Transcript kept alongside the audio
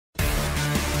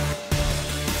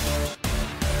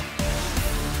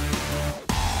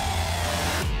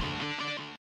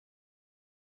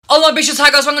Hello bitches, hi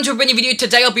guys, welcome to a brand new video.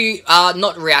 Today I'll be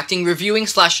not reacting, reviewing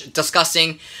slash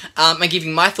discussing and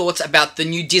giving my thoughts about the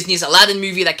new Disney's Aladdin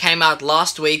movie that came out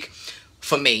last week,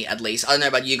 for me at least. I don't know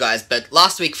about you guys, but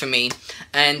last week for me,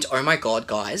 and oh my god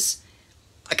guys,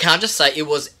 can I just say it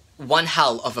was one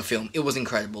hell of a film. It was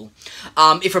incredible.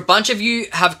 If a bunch of you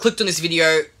have clicked on this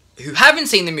video who haven't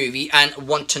seen the movie and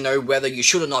want to know whether you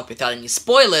should or not without any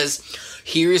spoilers,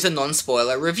 here is a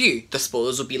non-spoiler review. The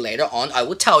spoilers will be later on, I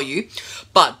will tell you.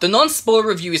 But the non-spoiler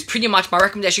review is pretty much my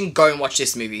recommendation. Go and watch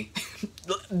this movie.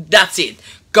 That's it.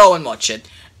 Go and watch it.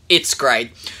 It's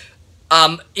great.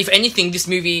 If anything, this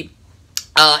movie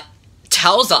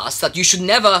tells us that you should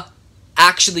never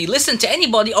actually listen to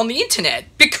anybody on the internet,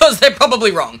 because they're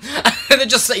probably wrong. They're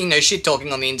just, you know, shit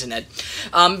talking on the internet.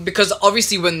 Because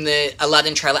obviously when the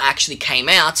Aladdin trailer actually came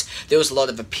out, there was a lot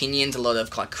of opinions, a lot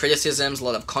of like criticisms, a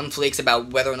lot of conflicts about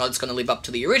whether or not it's going to live up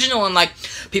to the original, and like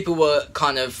people were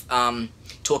kind of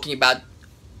talking about,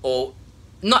 or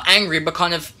not angry, but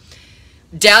kind of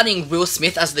doubting Will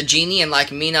Smith as the genie and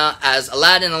like Mina as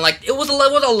Aladdin, and like it was a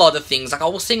lot of things. Like I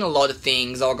was seeing a lot of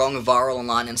things that were going viral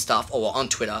online and stuff, or on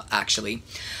Twitter actually.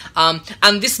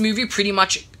 And this movie pretty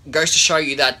much goes to show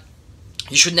you that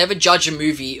you should never judge a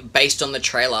movie based on the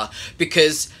trailer,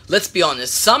 because let's be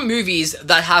honest, some movies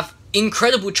that have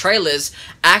incredible trailers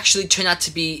actually turn out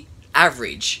to be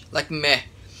average, like meh,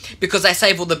 because they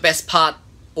save all the best part.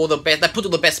 They put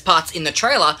all the best parts in the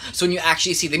trailer, so when you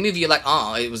actually see the movie, you're like,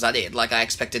 oh, was that it? Like, I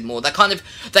expected more.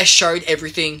 They showed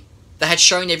everything. They had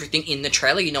shown everything in the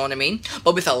trailer, you know what I mean?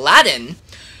 But with Aladdin,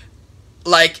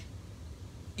 like,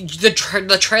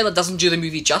 the trailer doesn't do the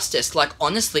movie justice. Like,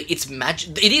 honestly, it's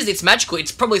magical.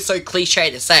 It's probably so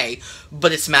cliche to say,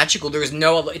 but it's magical. There is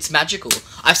no other, it's magical.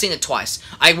 I've seen it twice.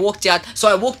 I walked out,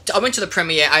 I went to the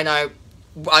premiere, I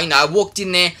walked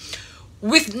in there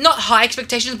with not high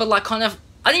expectations, but like kind of,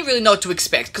 I didn't really know what to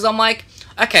expect, because I'm like,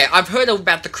 okay, I've heard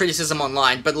about the criticism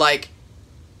online, but like,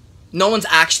 no one's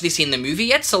actually seen the movie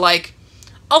yet, so like,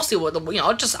 I'll see what,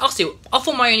 I'll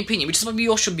form my own opinion, which is what we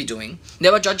all should be doing.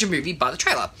 Never judge a movie by the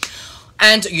trailer.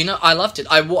 And, you know, I loved it.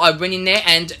 I went in there,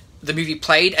 and the movie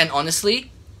played, and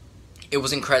honestly, it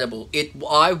was incredible.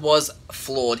 I was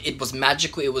floored. It was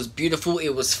magical, it was beautiful,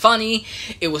 it was funny,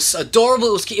 it was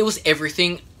adorable, it was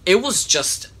everything. It was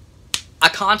just, I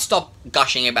can't stop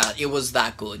gushing about it. It was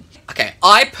that good. Okay,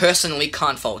 I personally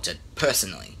can't fault it.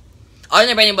 Personally. I don't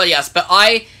know about anybody else, but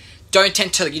I don't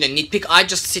tend to, you know, nitpick. I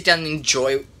just sit down and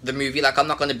enjoy the movie. Like, I'm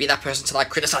not going to be that person to, like,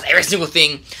 criticize every single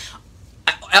thing.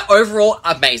 Overall,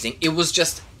 amazing. It was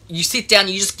just, you sit down,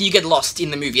 you get lost in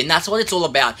the movie. And that's what it's all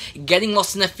about. Getting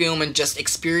lost in the film and just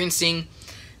experiencing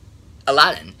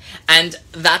Aladdin. And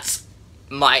that's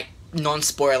my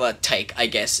non-spoiler take, I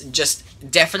guess. Just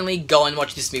definitely go and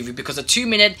watch this movie, because a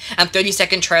 2-minute and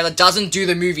 30-second trailer doesn't do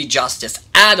the movie justice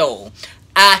at all.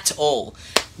 At all.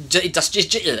 It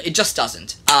just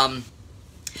doesn't.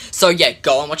 So yeah,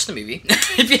 go and watch the movie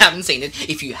if you haven't seen it.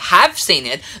 If you have seen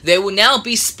it, there will now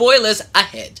be spoilers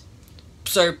ahead.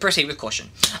 So proceed with caution.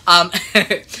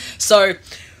 Okay,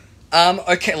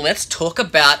 let's talk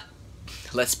about,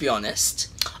 let's be honest,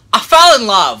 I fell in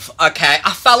love, okay?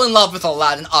 I fell in love with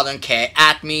Aladdin. I don't care.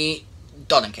 At me,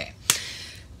 don't care.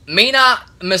 Mina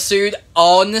Masood,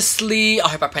 honestly, I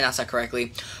hope I pronounced that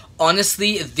correctly.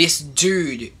 Honestly, this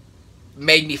dude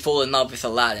made me fall in love with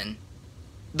Aladdin.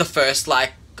 The first,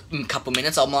 like, couple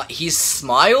minutes, I'm like, his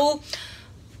smile,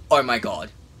 oh my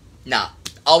god. Nah,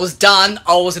 I was done.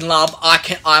 I was in love.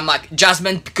 I'm like,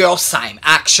 Jasmine, girl, same.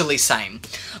 Actually, same.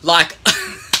 Like,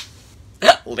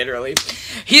 literally.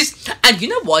 And you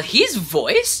know what? His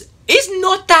voice is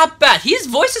not that bad. His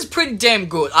voice is pretty damn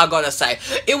good, I gotta say.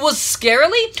 It was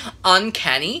scarily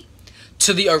uncanny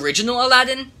to the original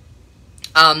Aladdin.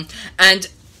 And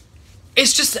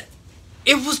it's just,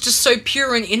 it was just so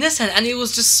pure and innocent, and it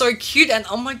was just so cute, and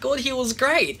oh my god, he was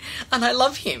great. And I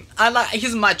love him.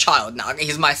 He's my child now.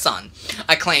 He's my son.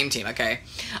 I claimed him, okay?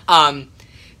 Oh,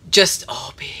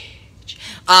 bitch.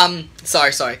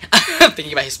 Sorry. I'm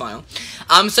thinking about his smile.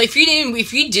 So if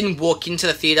you didn't walk into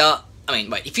the theater,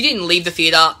 if you didn't leave the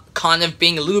theater kind of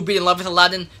being a little bit in love with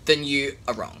Aladdin, then you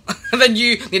are wrong. Then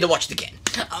you need to watch it again.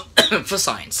 For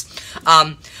science.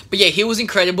 But yeah, he was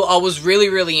incredible. I was really,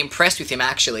 really impressed with him,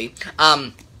 actually.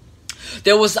 I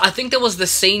think there was the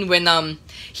scene when, when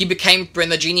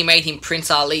the genie made him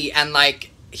Prince Ali, and,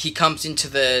 like, he comes into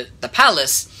the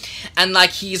palace, and, like,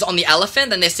 he's on the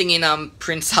elephant, and they're singing,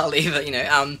 Prince Ali, you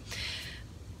know,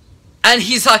 And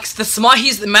he's like,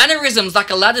 the mannerisms,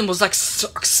 like Aladdin was like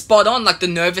spot on, like the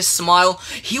nervous smile.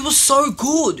 He was so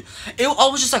good. I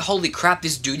was just like, holy crap,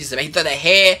 this dude is amazing. The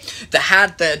hair, the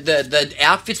hat, the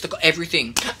outfits,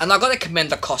 everything. And I gotta commend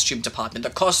the costume department.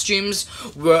 The costumes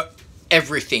were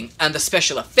everything. And the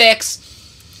special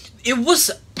effects, it was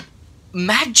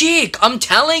magic. I'm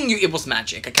telling you, it was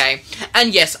magic, okay?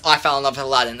 And yes, I fell in love with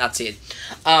Aladdin, that's it.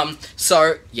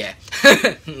 So, yeah,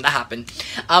 that happened.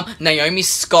 Naomi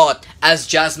Scott as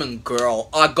Jasmine, girl,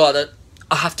 I got it.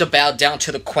 I have to bow down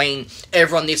to the queen.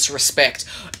 Everyone needs to respect.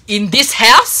 In this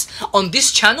house, on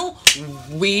this channel,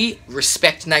 we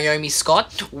respect Naomi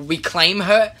Scott. We claim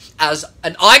her as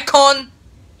an icon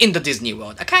in the Disney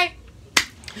world, okay?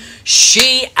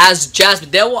 She as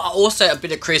Jasmine, there were also a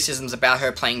bit of criticisms about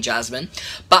her playing Jasmine,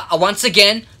 but once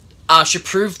again, she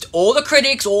proved all the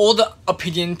critics, all the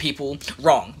opinion people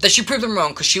wrong. That she proved them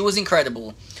wrong, because she was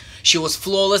incredible. She was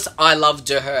flawless. I loved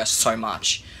her so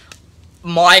much.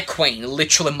 My queen,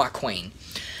 literally my queen.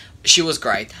 She was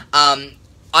great.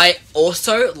 I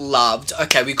also loved,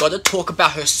 okay, we got to talk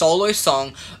about her solo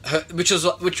song, which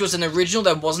was an original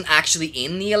that wasn't actually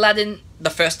in the Aladdin,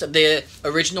 the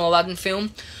original Aladdin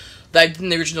film. They did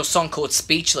an original song called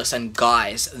Speechless, and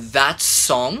guys, that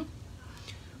song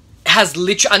has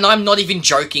literally, and I'm not even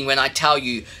joking when I tell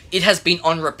you, it has been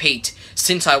on repeat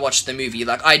since I watched the movie.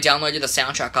 Like, I downloaded the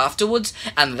soundtrack afterwards,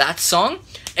 and that song,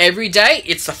 every day,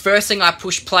 it's the first thing I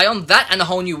push play on. That and A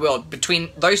Whole New World.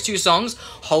 Between those two songs,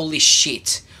 holy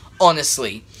shit.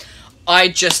 Honestly.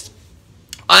 My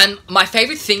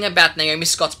favourite thing about Naomi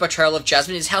Scott's portrayal of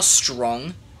Jasmine is how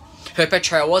strong her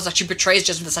portrayal was. Like, she portrays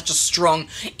Jasmine as such a strong,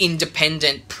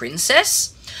 independent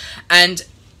princess. And,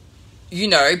 you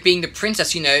know, being the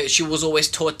princess, you know, she was always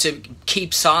taught to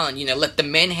keep silent, you know, let the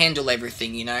men handle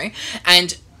everything, you know.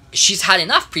 And she's had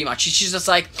enough, pretty much. She's just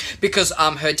like, because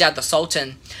her dad, the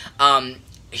Sultan,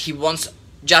 he wants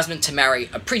Jasmine to marry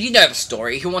a prince. You know the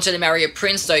story. He wanted to marry a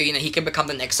prince so, you know, he can become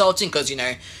the next Sultan because, you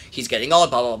know, he's getting old,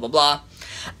 blah, blah, blah, blah.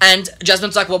 And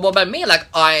Jasmine's like, well, what about me? Like,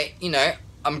 I've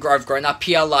grown up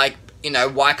here, like, you know,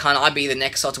 why can't I be the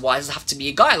next Sultan? Why does it have to be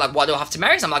a guy? Like, why do I have to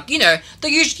marry someone? Like, you know,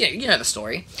 you know the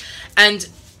story. And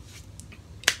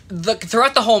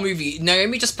throughout the whole movie,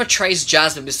 Naomi just portrays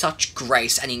Jasmine with such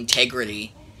grace and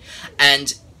integrity.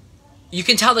 And you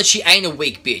can tell that she ain't a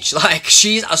weak bitch. Like,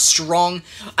 she's a strong,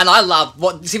 and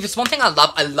if it's one thing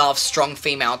I love strong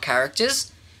female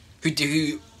characters who,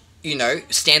 you know,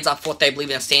 stands up for what they believe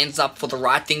in and stands up for the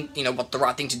right thing, you know, what the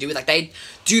right thing to do. Like, they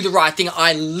do the right thing.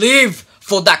 I live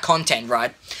for that content,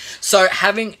 right? So,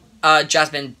 having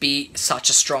Jasmine be such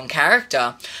a strong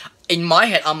character, in my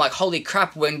head, I'm like, holy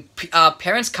crap, when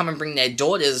parents come and bring their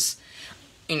daughters,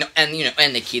 and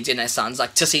their kids and their sons,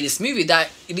 like, to see this movie, that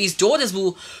these daughters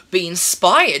will be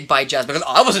inspired by Jasmine. Because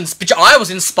I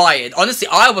was inspired. Honestly,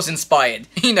 I was inspired.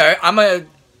 You know, I'm a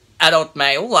adult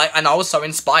male, like, and I was so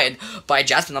inspired by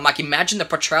Jasmine. I'm like, imagine the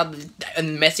portrayal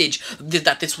and message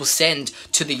that this will send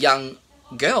to the young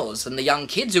girls and the young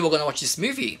kids who are going to watch this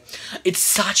movie. It's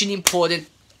such an important,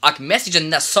 like, message,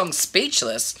 and that song,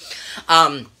 Speechless.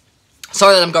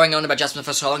 Sorry that I'm going on about Jasmine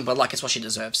for so long, but, like, it's what she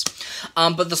deserves.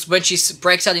 But when she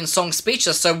breaks out in song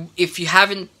Speechless, so if you have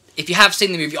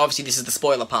seen the movie, obviously this is the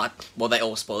spoiler part. Well, they're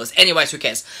all spoilers. Anyways, who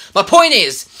cares? My point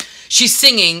is, she's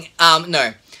singing,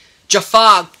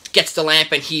 Jafar gets the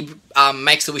lamp and he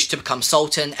makes a wish to become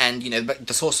Sultan, and, you know,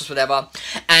 the sorceress, whatever.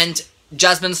 And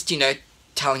Jasmine's, you know,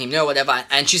 telling him no, whatever,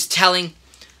 and she's telling,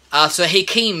 so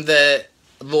Hakeem, the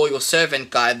loyal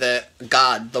servant guy, the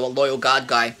loyal guard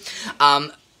guy,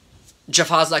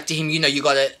 Jafar's like to him, you know, you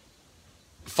gotta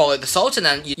follow the Sultan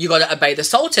and you gotta obey the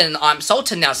Sultan. I'm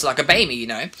Sultan now, so, like, obey me, you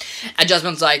know. And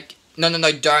Jasmine's like, no,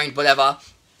 don't, whatever.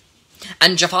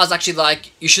 And Jafar's actually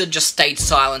like, you should have just stayed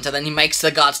silent, and then he makes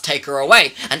the guards take her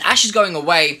away. And as she's going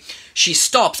away, she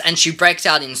stops and she breaks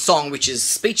out in song, which is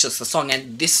Speechless, the song.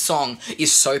 And this song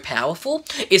is so powerful.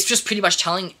 It's just pretty much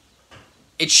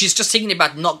she's just singing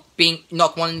about not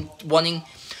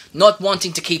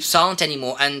wanting to keep silent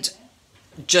anymore, and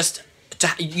just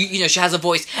you know, she has a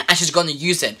voice and she's gonna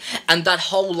use it. And that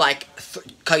whole, like,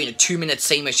 2-minute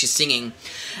scene where she's singing,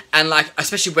 and, like,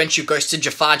 especially when she goes to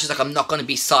Jafar, she's like, I'm not gonna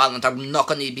be silent, I'm not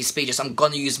gonna be speechless, I'm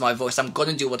gonna use my voice, I'm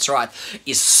gonna do what's right,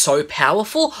 is so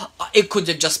powerful. It could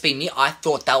have just been me. I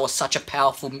thought that was such a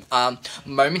powerful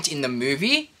moment in the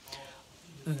movie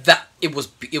that it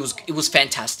was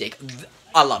fantastic.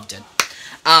 I loved it.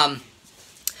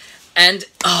 And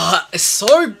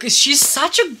she's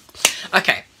such a,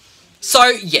 okay, So,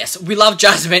 yes, we love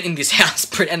Jasmine in this house,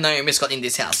 and Naomi Scott in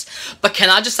this house. But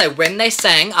can I just say, when they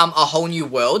sang A Whole New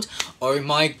World, oh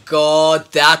my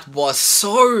god, that was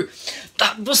so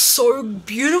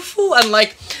beautiful. And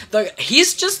like,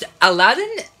 he's just,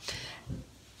 Aladdin,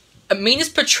 Amina's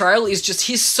portrayal is just,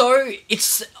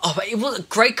 it was a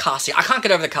great casting. I can't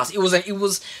get over the cast. It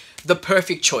was the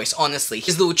perfect choice, honestly.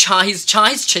 He's a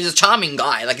charming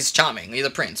guy. Like, he's charming. He's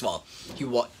a prince. Well,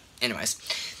 anyways.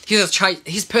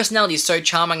 His personality is so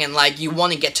charming, and like, you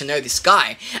want to get to know this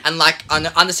guy, and like, I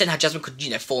understand how Jasmine could,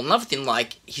 fall in love with him.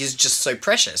 Like, he's just so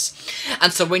precious.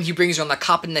 And so when he brings her on the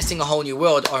carpet and they sing A Whole New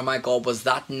World, oh my god, was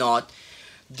that not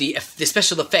the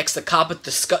special effects, the carpet,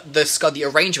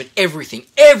 the arrangement,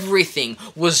 everything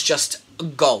was just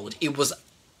gold. It was,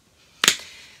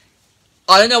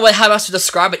 I don't know how else to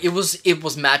describe it. It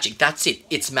was magic. That's it.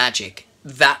 It's magic.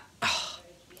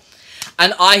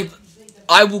 And I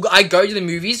go to the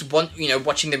movies,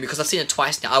 watching them because I've seen it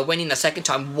twice now. I went in the second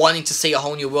time wanting to see A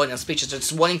Whole New World and speeches,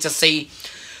 just wanting to see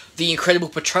the incredible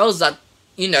portrayals that,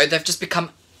 they've just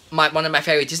become one of my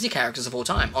favorite Disney characters of all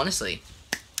time, honestly.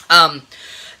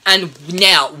 And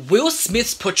now, Will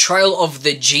Smith's portrayal of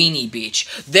the genie,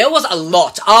 bitch. There was a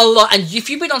lot, and if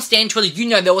you've been on Stan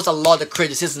Twitter, there was a lot of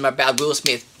criticism about Will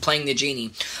Smith playing the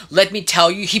genie. Let me tell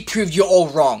you, he proved you all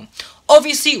wrong.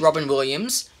 Obviously, Robin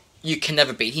Williams, you can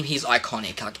never beat him. He's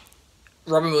iconic. Like,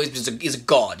 Robin Williams is a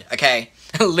god, okay?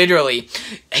 Literally.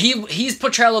 His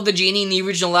portrayal of the genie in the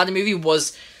original Aladdin movie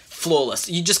was flawless.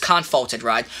 You just can't fault it,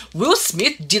 right? Will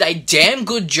Smith did a damn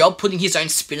good job putting his own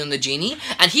spin on the genie,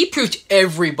 and he proved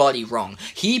everybody wrong.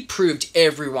 He proved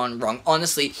everyone wrong.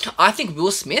 Honestly, I think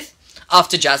Will Smith,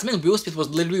 after Jasmine, Will Smith was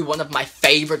literally one of my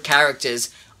favorite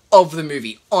characters of the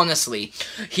movie. Honestly.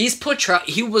 His portrayal,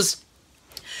 he was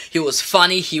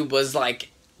funny, he was like,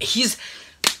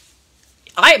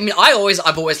 I've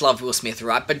always loved Will Smith,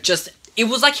 right? But just, it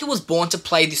was like he was born to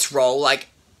play this role. Like,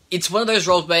 it's one of those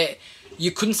roles where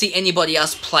you couldn't see anybody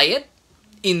else play it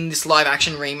in this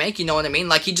live-action remake, you know what I mean?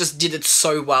 Like, he just did it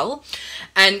so well.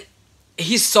 And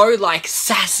he's so, like,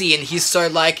 sassy, and he's so,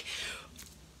 like,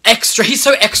 extra. He's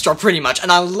so extra, pretty much.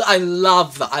 And I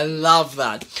love that. I love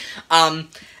that.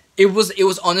 It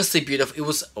was honestly beautiful.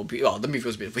 Well, the movie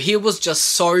was beautiful. He was just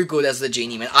so good as the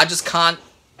genie, man. I just can't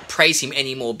praise him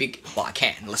anymore. Well, I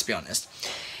can, let's be honest.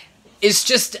 It's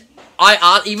just,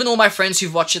 even all my friends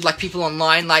who've watched it, like people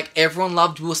online, like everyone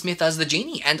loved Will Smith as the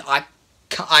genie, and I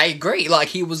agree, like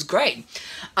he was great.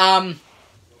 I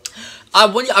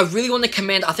really want to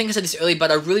commend, I think I said this earlier,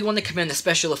 but I really want to commend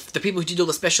the people who did all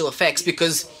the special effects,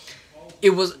 because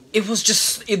it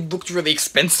looked really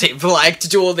expensive, like, to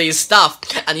do all these stuff,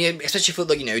 and especially for,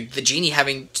 like, the genie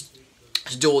having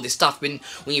to do all this stuff when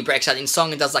he breaks out in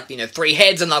song and does, like, 3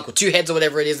 heads and, like, or 2 heads or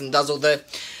whatever it is, and does all the...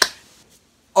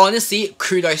 Honestly,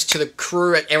 kudos to the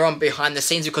crew and everyone behind the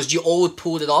scenes, because you all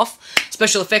pulled it off.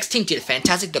 Special effects team did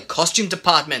fantastic. The costume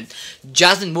department,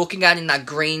 Jasmine walking out in that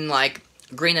green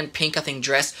and pink, I think,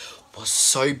 dress was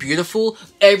so beautiful.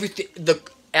 Everything, the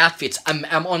outfits,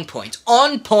 I'm on point.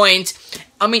 On point!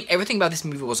 I mean, everything about this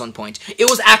movie was on point. It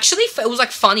was actually,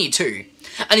 like, funny, too.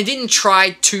 And it didn't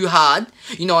try too hard,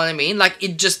 you know what I mean? Like,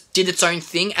 it just did its own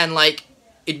thing, and, like,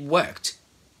 it worked.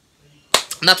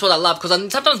 And that's what I love,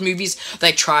 because sometimes movies,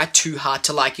 they try too hard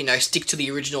to, like, stick to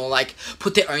the original, like,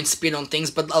 put their own spin on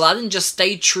things, but Aladdin just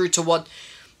stayed true to what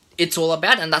it's all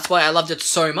about, and that's why I loved it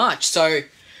so much. So,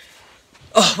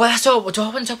 oh, well, do I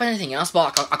want to talk about anything else?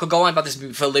 Well, I could go on about this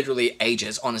movie for literally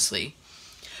ages, honestly.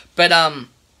 But,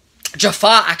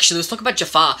 Jafar, actually, let's talk about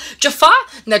Jafar. Jafar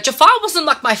wasn't,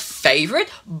 like, my favourite.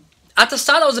 At the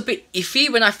start, I was a bit iffy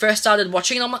when I first started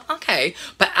watching it. I'm like, okay.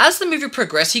 But as the movie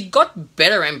progressed, he got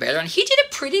better and better, and he did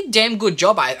a pretty damn good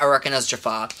job, I reckon, as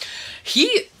Jafar.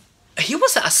 He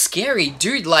was a scary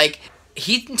dude. Like,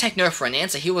 he didn't take no for an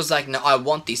answer. He was like, no, I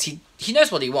want this. He knows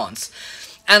what he wants.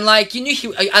 And, like, you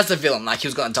knew as a villain, like, he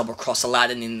was going to double-cross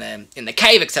Aladdin in the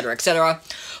cave, etc., etc.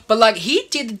 But, like, he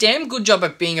did a damn good job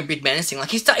at being a bit menacing.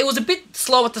 Like, it was a bit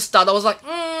slow at the start. I was like,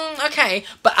 okay.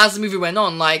 But as the movie went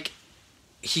on, like,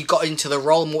 he got into the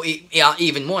role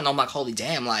even more, and I'm like, holy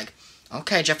damn, like,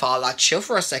 okay, Jafar, like, chill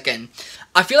for a second.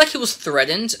 I feel like he was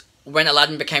threatened when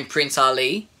Aladdin became Prince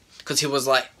Ali, because he was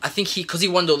like, I think because he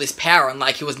wanted all this power, and,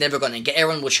 like, he was never going to get,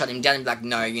 everyone would shut him down and be like,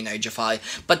 no, Jafar,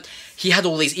 but he had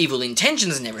all these evil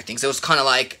intentions and everything, so it was kind of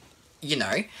like,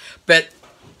 but,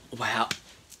 wow,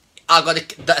 I got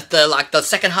the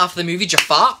second half of the movie,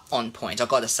 Jafar, on point, I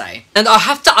gotta say. And I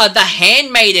have to, the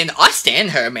handmaiden, I stan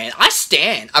her, man. I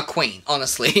stan a queen,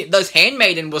 honestly. Those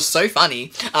handmaiden was so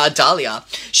funny. Dahlia,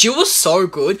 she was so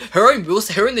good. Her and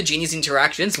the genie's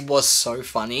interactions was so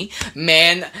funny.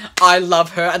 Man, I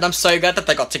love her, and I'm so glad that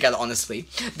they got together, honestly.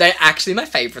 They're actually my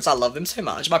favorites. I love them so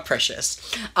much. My precious.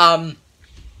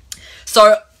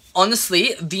 So,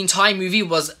 honestly, the entire movie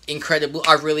was incredible.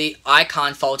 I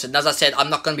can't fault it. And as I said, I'm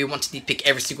not going to be wanting to nitpick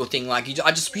every single thing. Like,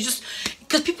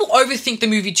 because people overthink the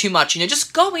movie too much, you know,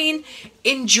 just go in,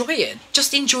 enjoy it.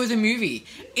 Just enjoy the movie.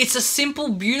 It's a simple,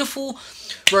 beautiful,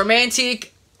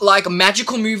 romantic, like,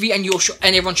 magical movie, and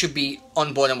everyone should be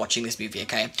on board and watching this movie,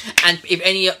 okay? And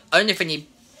I don't know if any,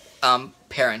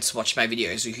 parents watch my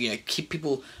videos, who, you know, I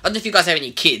don't know if you guys have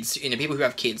any kids, you know, people who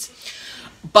have kids.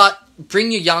 But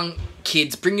bring your young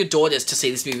kids, bring your daughters to see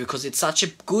this movie, because it's such a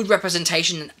good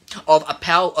representation of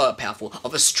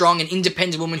a strong and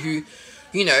independent woman who,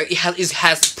 you know,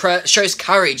 shows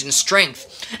courage and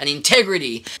strength and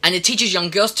integrity, and it teaches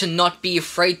young girls to not be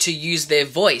afraid to use their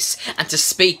voice and to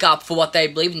speak up for what they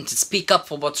believe in, to speak up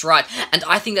for what's right. And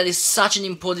I think that is such an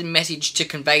important message to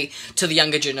convey to the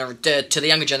younger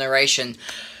generation.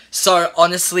 So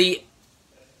honestly,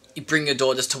 bring your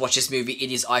daughters to watch this movie.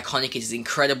 It is iconic. It is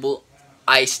incredible.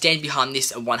 I stand behind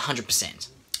this 100%.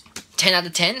 10 out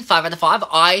of 10, 5 out of 5.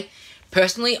 I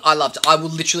loved it. I will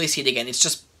literally see it again. It's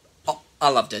just, I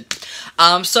loved it.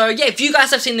 So yeah, if you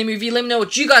guys have seen the movie, let me know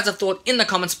what you guys have thought in the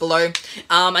comments below.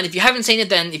 And if you haven't seen it,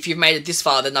 then if you've made it this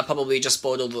far, then I probably just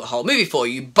spoiled the whole movie for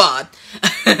you. But,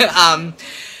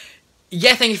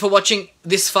 yeah, thank you for watching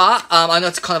this far. I know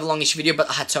it's kind of a longish video, but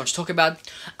I had so much to talk about.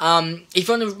 If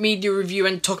you want me to review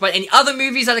and talk about any other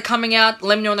movies that are coming out,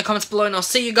 let me know in the comments below, and I'll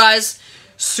see you guys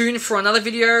soon for another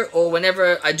video, or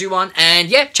whenever I do one. And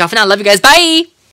yeah, ciao for now. Love you guys. Bye!